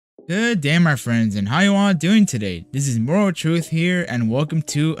Good day my friends, and how you all doing today? This is Moral Truth here and welcome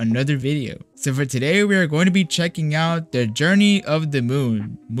to another video. So for today we are going to be checking out the Journey of the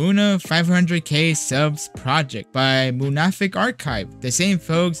Moon, Moona 500k subs project by Moonafic Archived, the same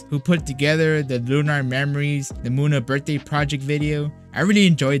folks who put together the Lunar Memories, the Moona birthday project video. I really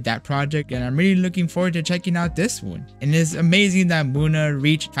enjoyed that project and I'm really looking forward to checking out this one. And it's amazing that Moona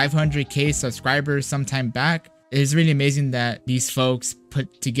reached 500k subscribers sometime back. It's really amazing that these folks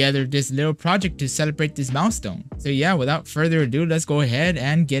put together this little project to celebrate this milestone. So yeah, without further ado, let's go ahead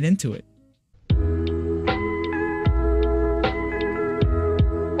and get into it.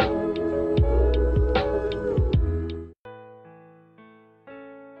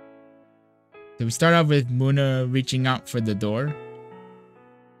 So we start off with Moona reaching out for the door.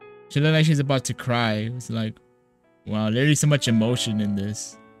 She looked like she's about to cry. It was like, wow, literally so much emotion in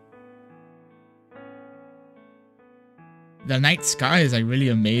this. The night sky is like really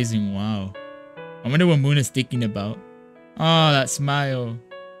amazing. Wow. I wonder what Moona's thinking about. Oh, that smile.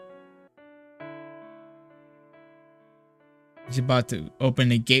 She's about to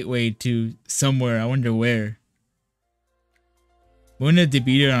open a gateway to somewhere. I wonder where. Moona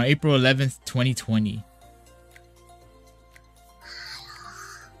debuted on April 11th, 2020.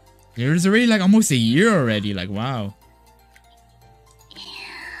 There's already like almost a year already. Like, wow.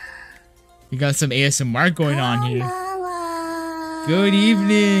 You got some ASMR going on here. Good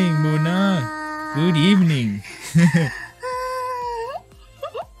evening, Moona. Good evening.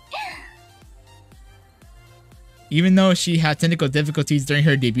 Even though she had technical difficulties during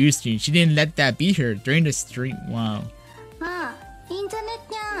her debut stream, she didn't let that be her during the stream. Wow.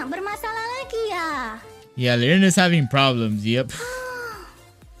 Internetnya bermasalah lagi ya? Yeah, Leon's having problems. Yep.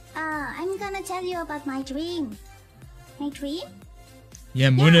 I'm gonna tell you about my dream. My dream? Yeah,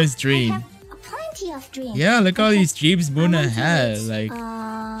 Moona's dream. Plenty of dreams. Yeah, look all these dreams Moona had. Like,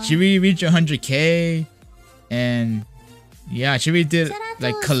 she really reached 100k, and yeah, she really did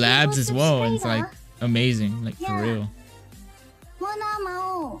like collabs as well. And it's like amazing, like for real.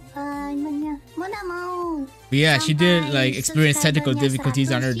 But yeah, she did like experience technical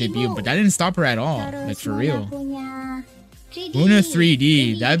difficulties on her debut, but that didn't stop her at all. Like for real. Moona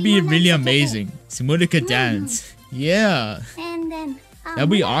 3D, that'd be really amazing. So Moona could dance. Yeah. And then that'd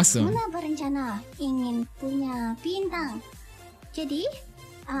be awesome. Moona berencana ingin punya bintang. Jadi,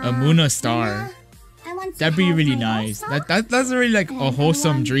 a Moona star. That'd be really nice. That's really like a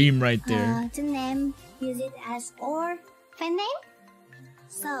wholesome dream right there. To name, use it as or fan name.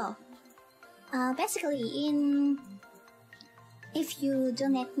 So, basically, if you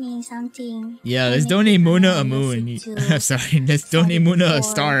donate me something, yeah, let's donate Moona a moon. Sorry, let's donate Moona a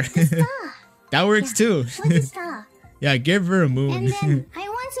star. That works too. What's a star? Yeah, give her a moon. And then I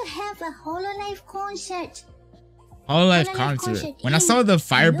want to have a Hololive concert. Hololive concert. When I saw the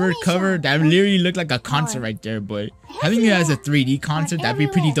Firebird cover, that literally looked like a concert right there. But having it as a 3D concert, that'd be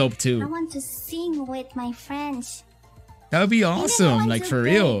pretty dope too. I want to sing with my friends. That would be awesome, like for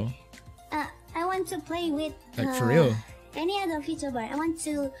real. I want to play with like for real. Any other VTuber. I want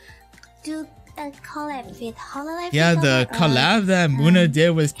to do a collab with Hololive. Yeah, the collab that Moona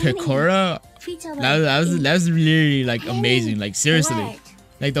did with Pekora, that was really like amazing. Like seriously,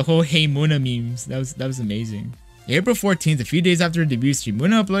 like the whole Hey Moona memes. That was amazing. April 14th, a few days after her debut stream,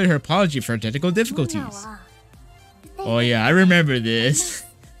 Moona uploaded her apology for technical difficulties. Oh yeah, I remember this.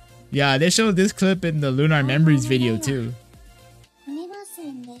 Yeah, they showed this clip in the Lunar Memories video too.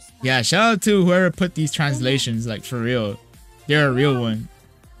 Yeah, shout out to whoever put these translations, like for real. They're a real one.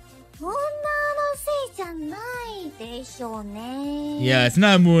 Yeah, it's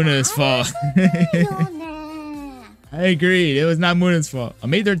not Moona's fault. I agree, it was not Moona's fault. On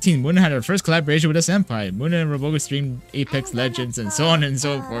May 13th, Moona had her first collaboration with a Senpai. Moona and Robogo streamed Apex Legends and so on and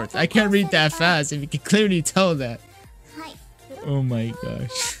so forth. I can't read that fast if you can clearly tell that. Oh my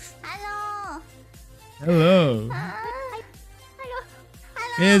gosh. Hello.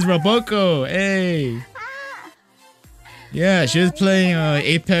 Here's Roboco. Hey. Yeah, she was playing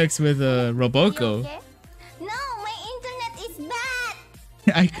Apex with Roboco. No, my internet is bad.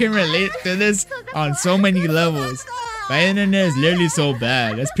 I can relate to this on so many levels. My internet is literally so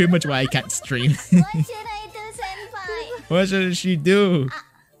bad. That's pretty much why I can't stream. What should I do, Senpai? What should she do?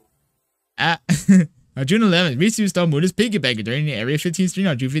 On June 11th, Ritsu stole Moona's Piggy bank during the Area 15 stream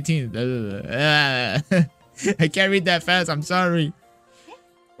on June 15th. I can't read that fast, I'm sorry.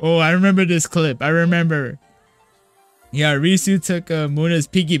 Oh, I remember this clip. I remember. Yeah, Ritsu took Moona's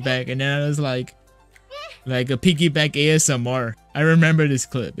piggy bank and then I was like a piggy bank ASMR. I remember this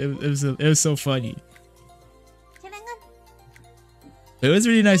clip. It was so funny. It was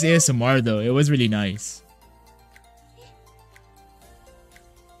really nice ASMR though. It was really nice.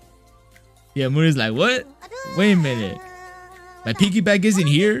 Yeah, Moona's like, what? Wait a minute. My piggy bank isn't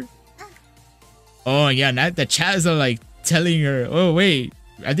here? Oh, yeah, now the chats are like telling her, oh, wait.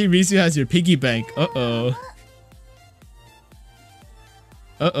 I think Risu has your piggy bank. Uh-oh.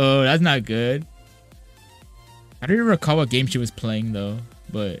 Uh-oh, that's not good. I don't even recall what game she was playing, though.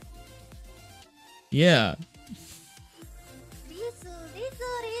 But, yeah.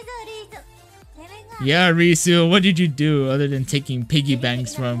 Yeah, Risu, what did you do other than taking piggy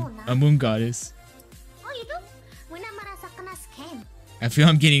banks from a moon goddess? I feel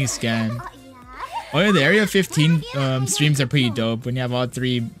I'm getting scammed. Oh yeah, the Area 15 streams are pretty dope when you have all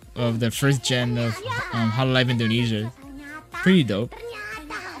 3 of the first gen of Hololive Indonesia. Pretty dope.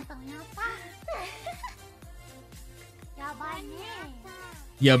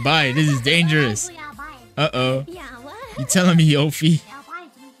 Yeah, bye. This is dangerous. Uh-oh. You telling me, Iofi?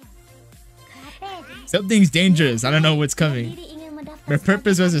 Something's dangerous. I don't know what's coming. My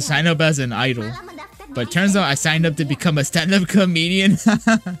purpose was to sign up as an idol. But turns out I signed up to become a stand-up comedian.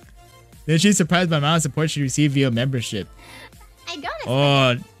 Then she's surprised by the amount of support she received via membership.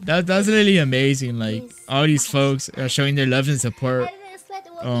 Oh, that's really amazing. Like, all these folks are showing their love and support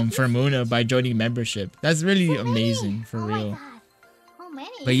for Moona by joining membership. That's really amazing, for real.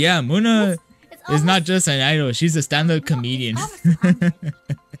 But yeah, Moona is not just an idol. She's a stand-up comedian.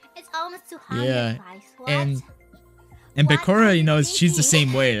 Yeah, and Pekora, you know, she's the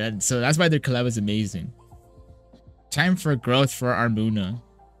same way, so that's why their collab is amazing. Time for growth for our Moona.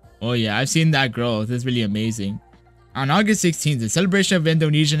 Oh yeah, I've seen that growth. It's really amazing. On August 16th, in celebration of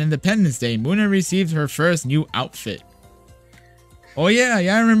Indonesian Independence Day, Moona received her first new outfit. Oh yeah,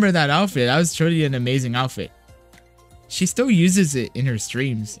 I remember that outfit. That was truly an amazing outfit. She still uses it in her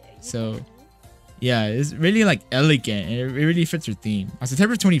streams, so yeah, it's really like elegant and it really fits her theme. On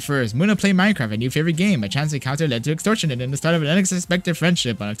September 21st, Moona played Minecraft, a new favorite game. A chance encounter led to extortion and the start of an unexpected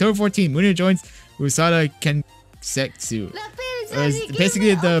friendship. On October 14th, Moona joins Usada Kensetsu. It's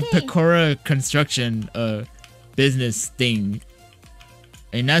basically the Pekora construction business thing.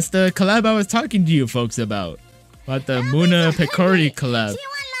 And that's the collab I was talking to you folks about. About the Moona Pekora collab.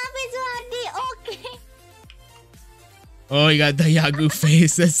 Oh, you got the Yagu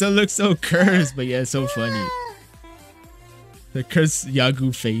face. That still looks so cursed, but yeah, it's so funny. The cursed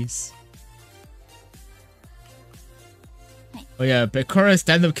Yagu face. Oh yeah, Pekora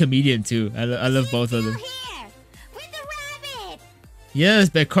stand-up comedian too. I love both of them. Yes,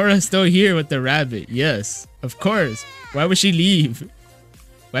 Pekora's still here with the rabbit. Yes, of course. Why would she leave?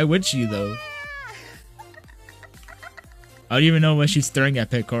 Why would she though? I don't even know when she's staring at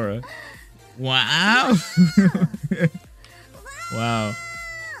Pekora. Wow. Wow.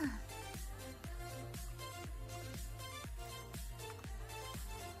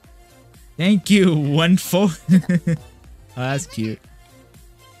 Thank you, one full. Oh, that's cute.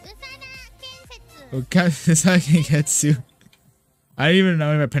 Kensetsu. I don't even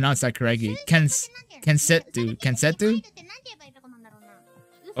know if I pronounced that correctly. Kensetsu. Kensetsu?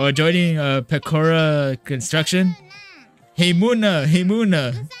 Oh, joining Pekora construction? Hey Moona! Hey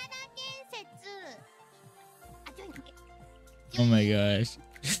Moona! Oh my gosh.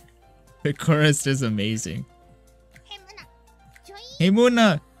 Pekora is just amazing. Hey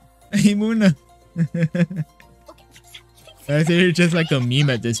Moona! Hey Moona! I think you're just like a meme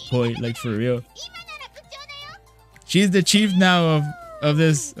at this point, like for real. She's the chief now of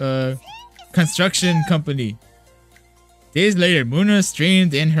this construction company. Days later, Moona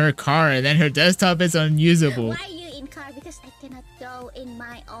streamed in her car and then her desktop is unusable. Why are you in car? Because I cannot go in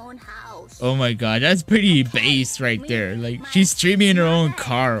my own house. Oh my god, that's pretty base right there. Like, she's streaming in her own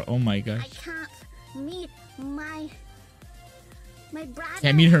car. Oh my gosh. I can't meet my brother.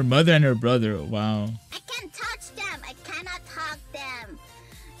 Can't meet her mother and her brother. Wow. I can't touch them. I cannot hug them.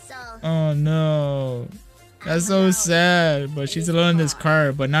 So. Oh no. That's so sad. But she's alone in this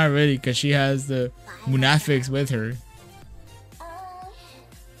car, but not really because she has the Moonafics with her.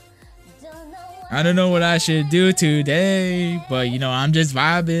 I don't know what I should do today, but you know, I'm just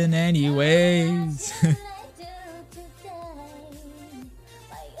vibing anyways.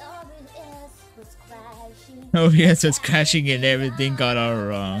 OBS was crashing and everything got all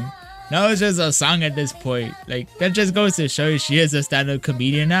wrong. No, it's just a song at this point. Like, that just goes to show you she is a stand-up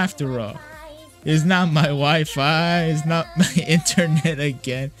comedian after all. It's not my Wi-Fi, it's not my internet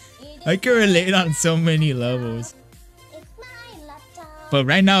again. I can relate on so many levels. But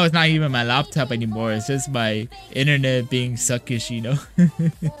right now, it's not even my laptop anymore. It's just my internet being suckish, you know.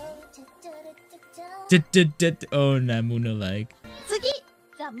 Oh, Moona like.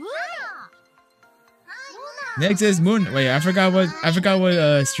 Next is Moon. Wait, I forgot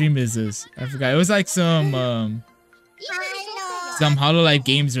what stream is this. I forgot. It was like some some Hololive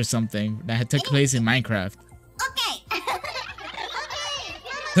games or something that had took place in Minecraft. Okay.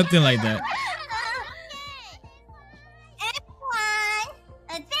 Something like that. Everyone,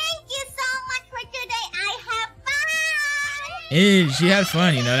 thank you so much for today. I have fun. Hey, she had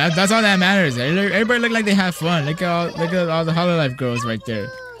fun, you know. That's all that matters. Everybody look like they have fun. Look at all the Hololive girls right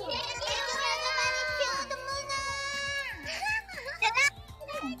there.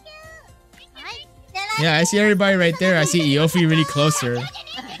 Yeah, I see everybody right there. I see Iofi really closer.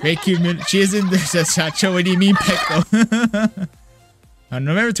 Very cute. She is in the Chacho. What do you mean, Peko? On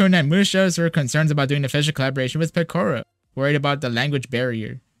November 29th, Moona shows her concerns about doing official collaboration with Pekora. Worried about the language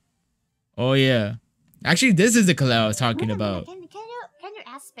barrier. Oh yeah. Actually, this is the collab I was talking about. Can you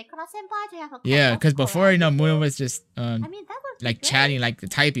ask Pekora Senpai to have a collab? Yeah, because before, you know, Moona was just I mean, that would like be chatting, like the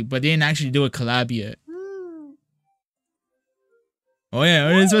typing, but they didn't actually do a collab yet. Oh yeah,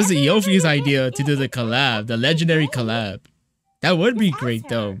 this was Iofi's idea to do the collab, the legendary collab. That would be great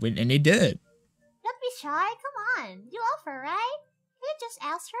though, and they did. Don't be shy, come on. You offer, right? You just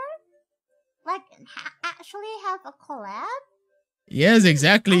ask her? Like, actually have a collab? Yes,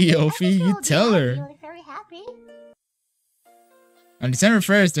 exactly, Iofi. You tell her. Really very happy. On December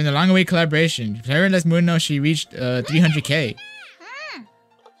 1st, in the long-awaited collaboration, Pekora lets Moona know she reached 300k.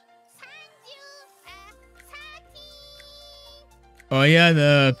 Oh yeah,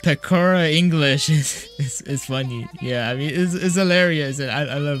 the Pekora English is funny. Yeah, I mean it's hilarious.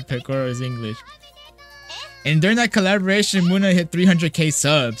 I love Pekora's English. And during that collaboration, Moona hit 300k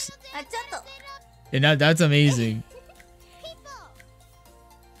subs. And that's amazing.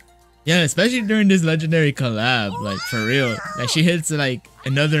 Yeah, especially during this legendary collab, like for real. Like she hits like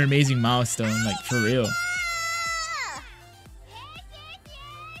another amazing milestone, like for real.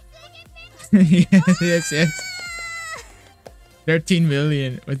 yes. 13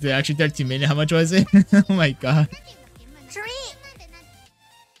 million. Was it actually 13 million? How much was it? Oh my god.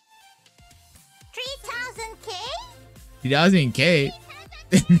 3,000k?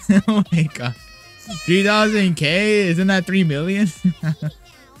 Oh my god. 3,000k? Isn't that 3 million?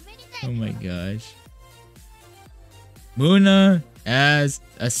 Oh my gosh. Moona as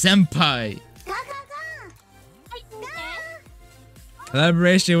a senpai.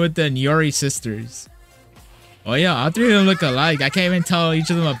 Collaboration with the Nyori sisters. Oh yeah, all three of them look alike. I can't even tell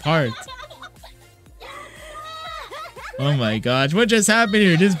each of them apart. Oh my gosh, what just happened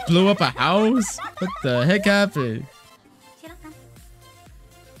here? Just blew up a house? What the heck happened?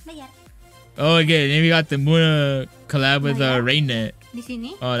 Oh, okay, then we got the Moona collab with Rainet.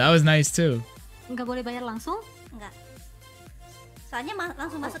 Oh, that was nice too. Nggak boleh bayar langsung? Enggak. Soalnya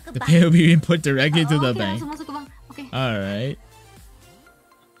langsung masuk ke The bank. pay will be input directly to the bank. Langsung masuk ke bank. Okay. Alright.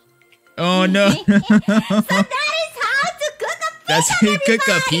 Oh no. So that is how to cook a peacock. That's how you cook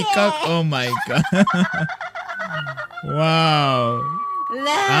a peacock? Oh my god. Wow.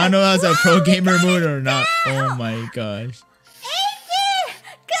 I don't know if that's a pro gamer mood or not. Oh my gosh.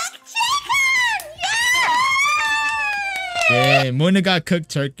 Cooked chicken! Yeah, Moona got cooked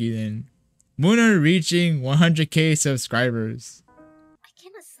turkey then. Moona reaching 100k subscribers. I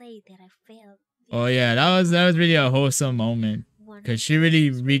cannot say that I failed. Oh yeah, that was really a wholesome moment. Cause she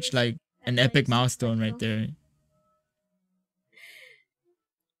really reached like an epic milestone right there.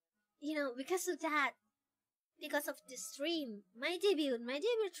 You know, because of that, because of the stream, my debut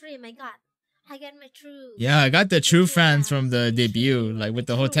stream, I got my true. Yeah, I got the true fans from the debut, like with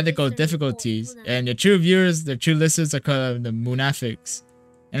the whole technical difficulties, and the true viewers, the true listeners are called the Moonafics,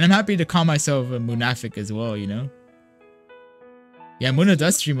 and I'm happy to call myself a Moonafic as well. You know. Yeah, Moona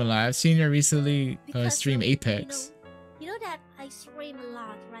does stream a lot. I've seen her recently stream Apex. You know that I stream a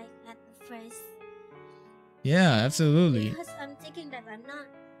lot, right? At the first. Yeah, absolutely. Because I'm thinking that I'm not.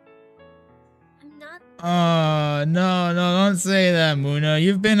 Oh, no, don't say that, Moona.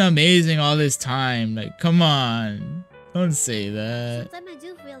 You've been amazing all this time. Like, come on. Don't say that. Sometimes I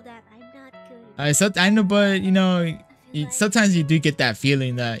do feel that I'm not good. I know, but, you know, sometimes you do get that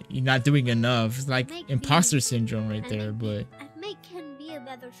feeling that you're not doing enough. It's like imposter syndrome right there, but... I can be a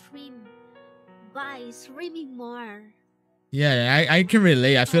better stream by streaming more. Yeah, I can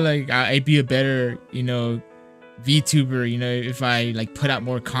relate. I feel like I'd be a better, you know, VTuber, you know, if I like put out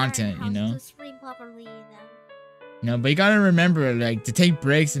more content, you know. No, but you gotta remember, like, to take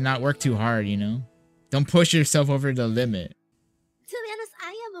breaks and not work too hard, you know. Don't push yourself over the limit. To be honest,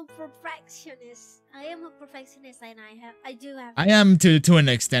 I am a perfectionist. And I do have. I am to an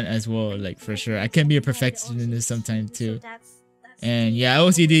extent as well, like for sure. I can be a perfectionist sometimes too. And yeah,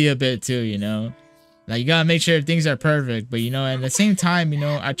 OCD a bit too, you know. Like you gotta make sure things are perfect, but you know, at the same time, you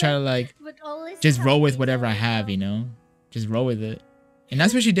know, I try to like just roll with whatever I have, you know. Just roll with it. And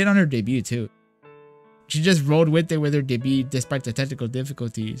that's what she did on her debut too. she just rolled with it with her debut despite the technical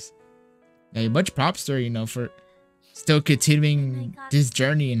difficulties. Like, much props to her, you know, for still continuing this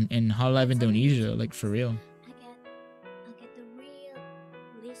journey in Hololive Indonesia, like for real. I get the real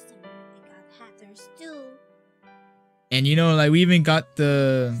listener. I got hackers too. And you know, like we even got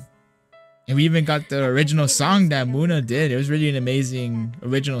the original song that Moona did. It was really an amazing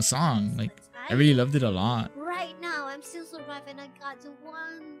original song. Like I really loved it a lot. Right now, I'm still surviving. I got to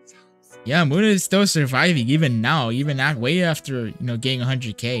 1,000. Yeah, Moona is still surviving even now, even way after, you know, getting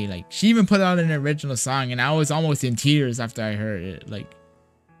 100k. Like she even put out an original song, and I was almost in tears after I heard it. Like,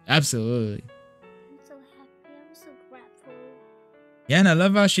 absolutely. I'm so happy. I'm so grateful. Yeah, and I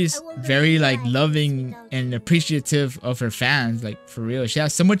love how she's very like loving and appreciative of her fans. Like for real, she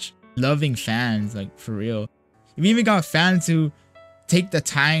has so much loving fans. Like for real, we even got fans who take the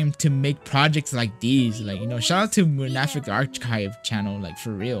time to make projects like these. Like, you know, shout out to Moonafic Archived channel. Like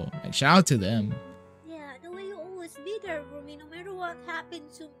for real, like shout out to them. Yeah, the way you always be there for me no matter what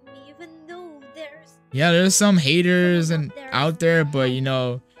happened to me, even though there's some haters and out there, but you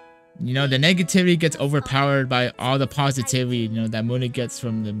know the negativity gets overpowered by all the positivity, you know, that Moona gets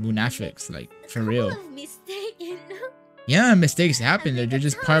from the Moonafics. Like for real. Yeah, mistakes happen. They're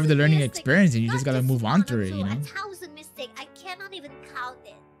just part of the learning experience, and you just gotta move on through it, you know. 1,000 mistakes. I cannot even count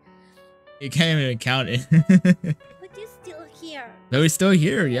it. You can't even count it. But you're still here. But we're still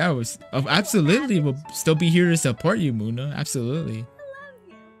here. Yeah, absolutely. We'll still be here to support you, Moona. Absolutely. I love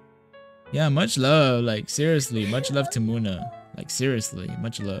you. Yeah, much love. Like seriously, much love to Moona. Like seriously,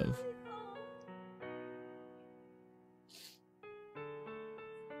 much love.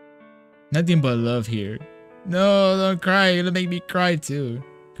 Nothing but love here. No, don't cry. It'll make me cry too.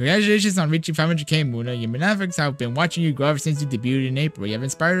 Congratulations on reaching 500k, Moona. Your Moonafics have been watching you grow ever since you debuted in April. You have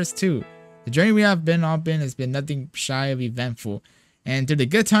inspired us too. The journey we have been on has been nothing shy of eventful. And through the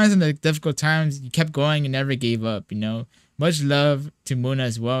good times and the difficult times, you kept going and never gave up, you know. Much love to Moona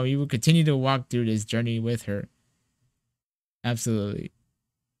as well. We will continue to walk through this journey with her. Absolutely.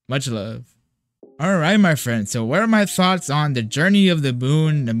 Much love. Alright, my friends, so what are my thoughts on the journey of the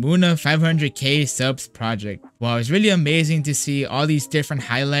moon, the Moona 500k subs project? Well, it's really amazing to see all these different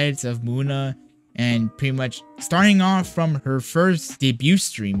highlights of Moona, and pretty much starting off from her first debut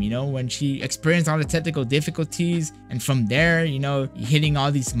stream, you know, when she experienced all the technical difficulties, and from there, you know, hitting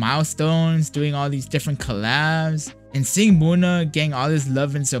all these milestones, doing all these different collabs, and seeing Moona getting all this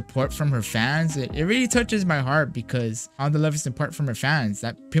love and support from her fans, it really touches my heart, because all the love and support from her fans,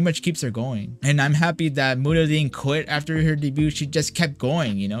 that pretty much keeps her going. And I'm happy that Moona didn't quit after her debut. She just kept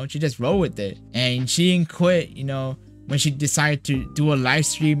going, you know, she just rolled with it. And she didn't quit, you know, when she decided to do a live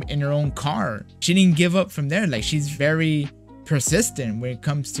stream in her own car. She didn't give up from there. Like, she's very persistent when it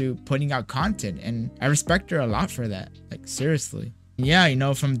comes to putting out content, and I respect her a lot for that. Like, seriously. Yeah, you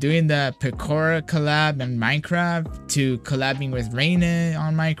know, from doing the Pekora collab in Minecraft to collabing with Reina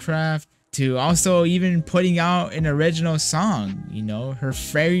on Minecraft to also even putting out an original song, you know, her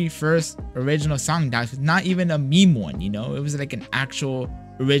very first original song that was not even a meme one, you know, it was like an actual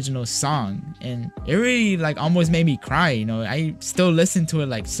original song, and it really like almost made me cry, you know. I still listen to it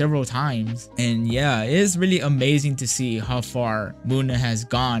like several times, and yeah, it is really amazing to see how far Moona has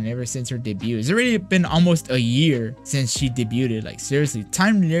gone ever since her debut. It's already been almost a year since she debuted. Like seriously,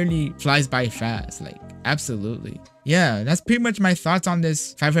 time literally flies by fast. Like absolutely. Yeah, that's pretty much my thoughts on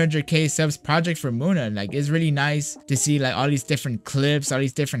this 500k subs project for Moona. Like, it's really nice to see like all these different clips, all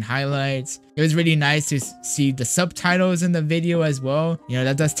these different highlights. It was really nice to see the subtitles in the video as well. You know,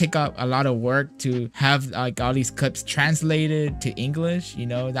 that does take up a lot of work to have like all these clips translated to English, you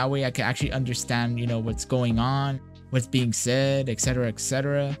know, that way I can actually understand, you know, what's going on, what's being said, etc,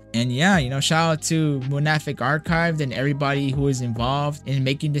 etc. And yeah, you know, shout out to Moonafic Archived and everybody who is involved in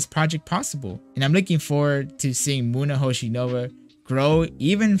making this project possible. And I'm looking forward to seeing Moona Hoshinova grow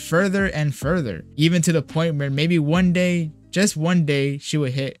even further and further, even to the point where maybe one day, just one day, she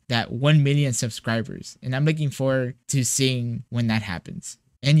will hit that 1 million subscribers. And I'm looking forward to seeing when that happens.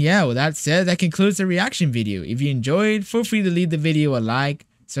 And yeah, with that said, that concludes the reaction video. If you enjoyed, feel free to leave the video a like,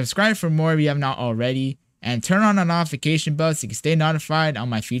 subscribe for more if you have not already, and turn on the notification bell so you can stay notified on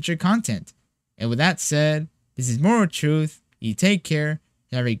my future content. And with that said, this is Moral Truth. You take care,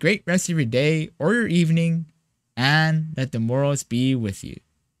 have a great rest of your day or your evening, and let the morals be with you.